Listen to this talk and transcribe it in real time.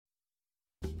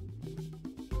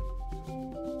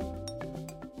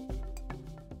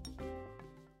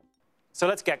So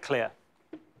let's get clear.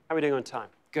 How are we doing on time?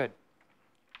 Good.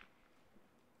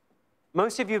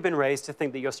 Most of you have been raised to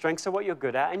think that your strengths are what you're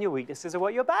good at and your weaknesses are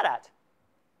what you're bad at.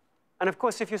 And of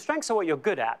course, if your strengths are what you're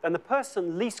good at, then the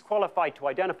person least qualified to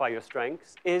identify your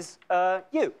strengths is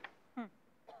you.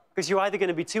 Because you're either going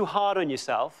to be too hard on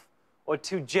yourself or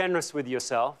too generous with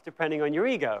yourself, depending on your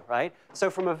ego, right? So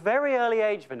from a very early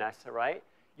age, Vanessa, right,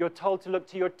 you're told to look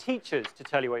to your teachers to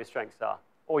tell you what your strengths are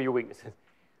or your weaknesses.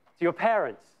 To your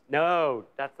parents, no,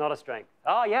 that's not a strength.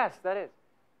 Oh, yes, that is.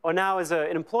 Or now as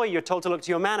an employee, you're told to look to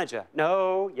your manager.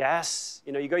 No, yes.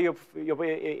 You know, you go to your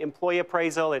employee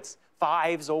appraisal, it's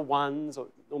 5s or 1s, or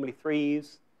normally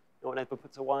 3s. No one ever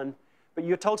puts a 1. But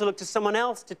you're told to look to someone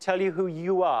else to tell you who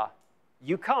you are.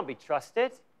 You can't be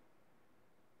trusted.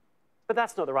 But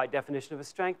that's not the right definition of a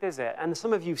strength, is it? And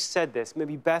some of you have said this.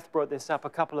 Maybe Beth brought this up, a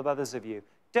couple of others of you.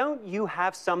 Don't you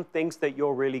have some things that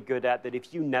you're really good at that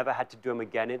if you never had to do them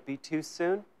again, it'd be too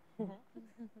soon?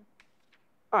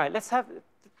 All right, let's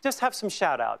just have some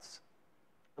shout-outs.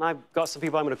 And I've got some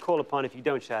people I'm going to call upon if you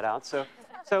don't shout out. So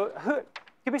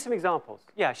give me some examples.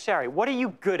 Yeah, Sherry, what are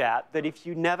you good at that if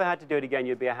you never had to do it again,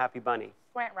 you'd be a happy bunny?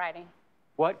 Grant writing.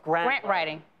 What? Grant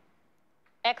writing.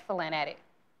 Excellent at it.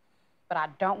 But I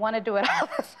don't want to do it all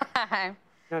the time.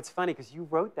 You know, it's funny because you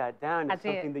wrote that down as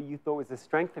something that you thought was a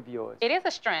strength of yours. It is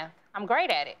a strength. I'm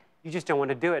great at it. You just don't want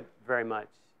to do it very much.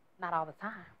 Not all the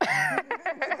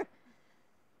time.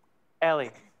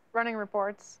 Ellie. Running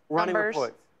reports. Running numbers,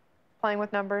 reports. Playing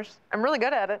with numbers. I'm really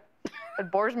good at it. It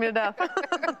bores me to death.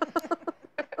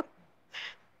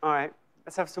 All right,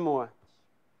 let's have some more.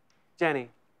 Jenny.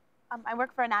 I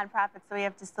work for a nonprofit, so we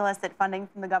have to solicit funding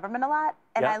from the government a lot.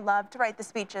 And I love to write the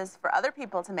speeches for other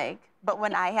people to make. But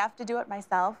when I have to do it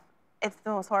myself, it's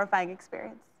the most horrifying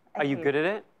experience. Are you good at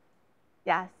it?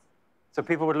 Yes. So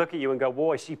people would look at you and go,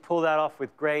 boy, she pulled that off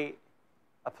with great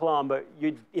aplomb, but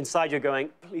inside you're going,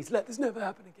 please let this never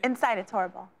happen again. Inside, it's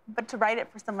horrible. But to write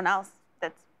it for someone else,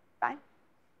 that's fine.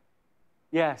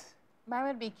 Yes. Mine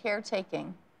would be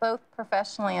caretaking, both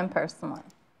professionally and personally.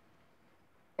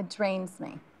 It drains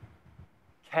me.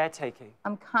 Caretaking.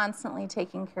 I'm constantly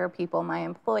taking care of people, my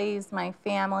employees, my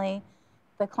family,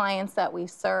 the clients that we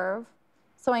serve.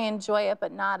 So I enjoy it,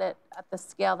 but not at the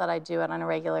scale that I do it on a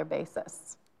regular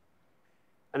basis.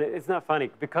 And it's not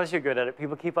funny. Because you're good at it,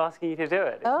 people keep asking you to do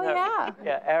it. Oh, yeah.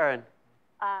 Yeah, Erin.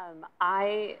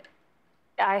 I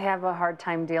have a hard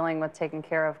time dealing with taking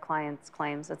care of clients'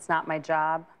 claims. It's not my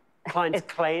job. Clients'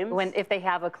 claims? If they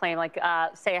have a claim, like,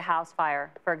 say, a house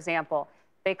fire, for example.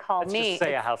 They call me. Let's just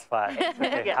say a house fire.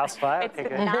 Okay. Yeah. House fire?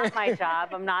 It's not my job.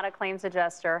 I'm not a claims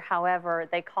adjuster. However,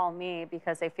 they call me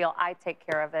because they feel I take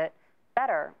care of it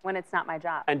better when it's not my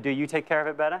job. And do you take care of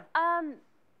it better?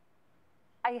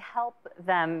 I help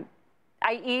them.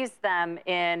 I ease them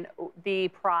in the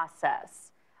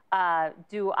process.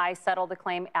 Do I settle the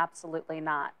claim? Absolutely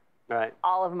not. Right.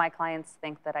 All of my clients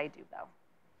think that I do, though.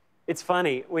 It's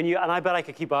funny, and I bet I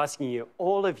could keep asking you,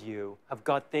 all of you have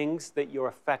got things that you're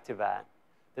effective at,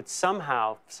 that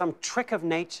somehow, some trick of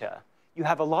nature, you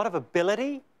have a lot of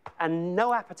ability and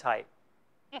no appetite.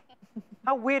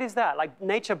 How weird is that? Like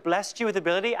nature blessed you with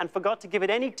ability and forgot to give it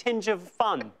any tinge of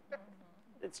fun.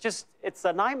 It's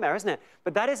a nightmare, isn't it?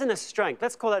 But that isn't a strength.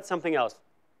 Let's call that something else.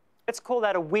 Let's call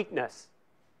that a weakness.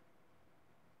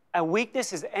 A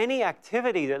weakness is any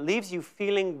activity that leaves you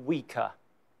feeling weaker.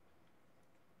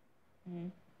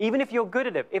 Even if you're good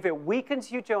at it. If it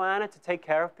weakens you, Joanna, to take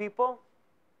care of people,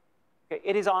 okay,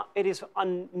 it is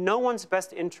on no one's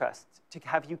best interest to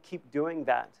have you keep doing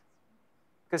that.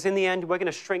 Because in the end, we're going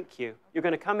to shrink you. You're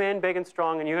going to come in big and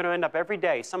strong, and you're going to end up every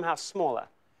day somehow smaller.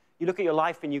 You look at your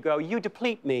life and you go, you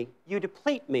deplete me,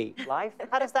 life.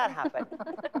 How does that happen?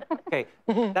 Okay,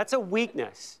 that's a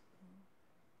weakness.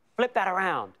 Flip that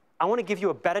around. I want to give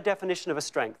you a better definition of a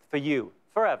strength for you,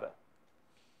 forever.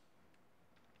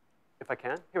 If I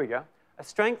can, here we go. A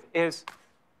strength is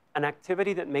an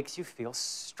activity that makes you feel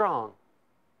strong.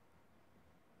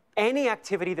 Any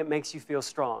activity that makes you feel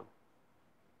strong.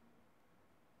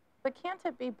 But can't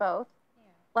it be both?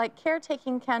 Like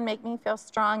caretaking can make me feel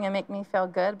strong and make me feel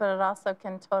good, but it also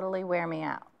can totally wear me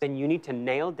out. Then you need to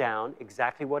nail down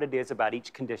exactly what it is about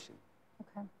each condition.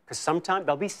 Okay. Because sometimes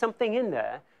there'll be something in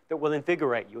there that will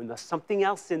invigorate you, and there's something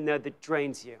else in there that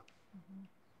drains you.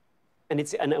 And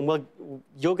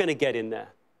you're going to get in there.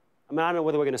 I mean, I don't know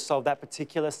whether we're going to solve that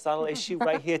particular subtle issue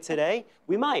right here today.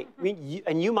 We might.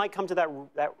 And you might come to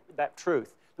that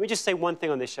truth. Let me just say one thing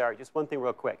on this, Sherry, just one thing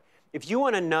real quick. If you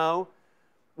want to know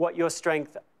what your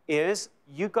strength is,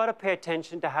 you've got to pay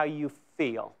attention to how you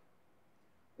feel.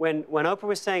 when Oprah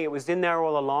was saying it was in there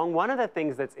all along, one of the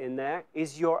things that's in there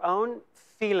is your own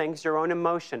feelings, your own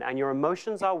emotion, and your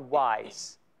emotions are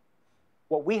wise.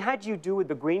 What we had you do with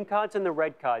the green cards and the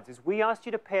red cards is we asked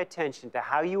you to pay attention to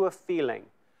how you were feeling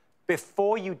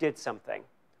before you did something,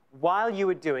 while you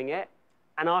were doing it,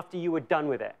 and after you were done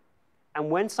with it. And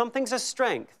when something's a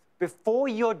strength, before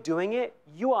you're doing it,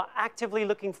 you are actively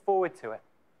looking forward to it.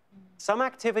 Some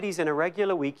activities in a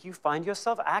regular week you find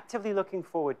yourself actively looking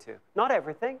forward to. Not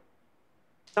everything.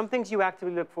 Some things you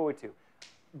actively look forward to.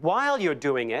 While you're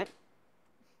doing it,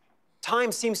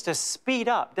 time seems to speed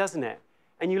up, doesn't it?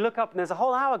 And you look up and there's a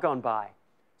whole hour gone by.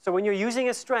 So when you're using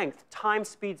a strength, time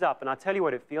speeds up. And I'll tell you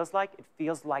what it feels like. It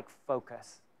feels like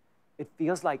focus. It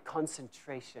feels like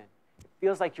concentration. It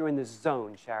feels like you're in the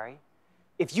zone, Shari.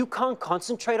 If you can't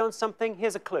concentrate on something,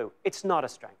 here's a clue. It's not a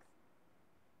strength.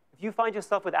 If you find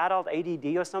yourself with adult ADD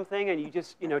or something and you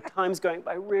just, time's going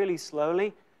by really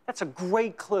slowly, that's a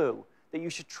great clue that you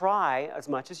should try as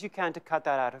much as you can to cut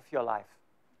that out of your life.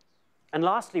 And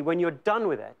lastly, when you're done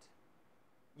with it,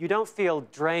 you don't feel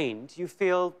drained. You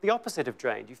feel the opposite of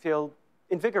drained. You feel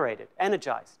invigorated,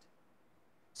 energized.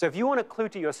 So if you want a clue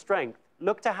to your strength,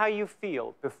 look to how you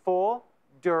feel before,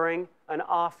 during, and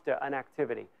after an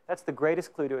activity. That's the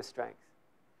greatest clue to a strength.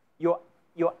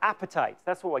 Your appetites,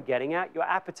 that's what we're getting at, your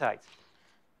appetites.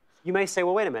 You may say,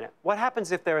 well, wait a minute. What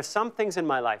happens if there are some things in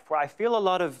my life where I feel a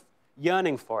lot of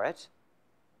yearning for it?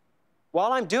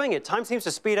 While I'm doing it, time seems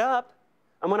to speed up.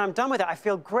 And when I'm done with it, I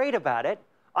feel great about it.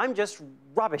 I'm just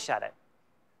rubbish at it.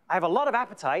 I have a lot of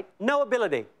appetite, no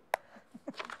ability.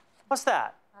 What's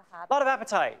that? A lot of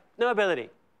appetite, no ability.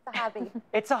 It's a hobby.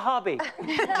 It's a hobby.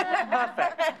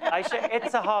 Perfect.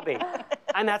 It's a hobby.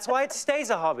 And that's why it stays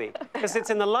a hobby, because it's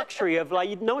in the luxury of,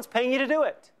 no one's paying you to do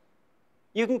it.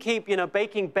 You can keep,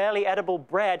 baking barely edible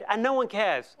bread, and no one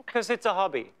cares, because it's a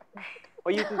hobby.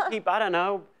 Or you can keep, I don't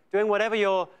know, doing whatever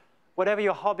your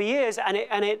hobby is, and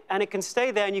it can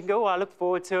stay there, and you can go, oh, I look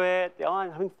forward to it. Oh,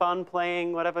 I'm having fun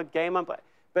playing whatever game I'm playing.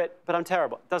 But I'm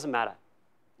terrible. It doesn't matter.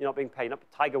 You're not being paid, not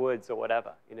Tiger Woods or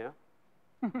whatever,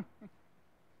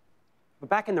 But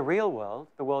back in the real world,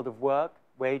 the world of work,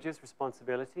 wages,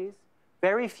 responsibilities,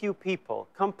 very few people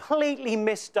completely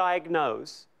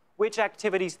misdiagnose which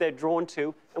activities they're drawn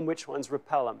to and which ones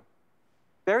repel them.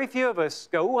 Very few of us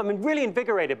go, oh, I'm really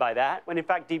invigorated by that, when in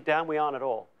fact, deep down, we aren't at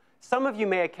all. Some of you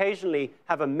may occasionally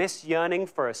have a yearning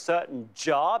for a certain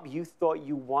job you thought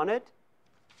you wanted.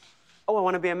 Oh, I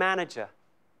want to be a manager.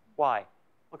 Why?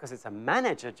 Well, because it's a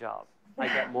manager job. I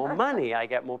get more money, I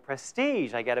get more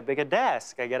prestige, I get a bigger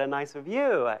desk, I get a nicer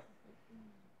view.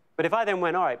 But if I then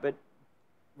went, all right, but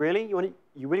really? You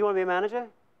really want to be a manager?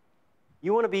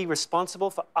 You want to be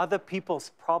responsible for other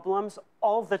people's problems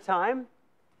all the time?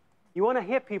 You want to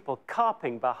hear people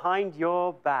carping behind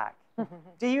your back?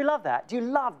 Do you love that? Do you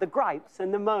love the gripes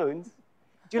and the moans?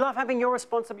 Do you love having your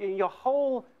responsibility, your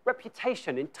whole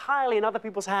reputation entirely in other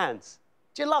people's hands?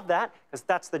 Do you love that? Because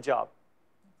that's the job.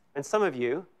 And some of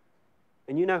you,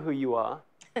 and you know who you are,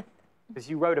 because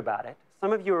you wrote about it,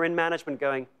 some of you are in management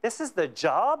going, this is the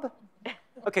job?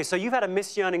 Okay, so you've had a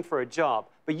yearning for a job,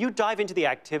 but you dive into the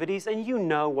activities and you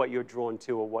know what you're drawn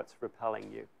to or what's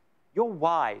repelling you. You're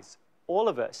wise. All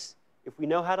of us, if we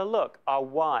know how to look, are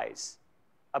wise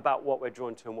about what we're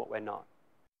drawn to and what we're not.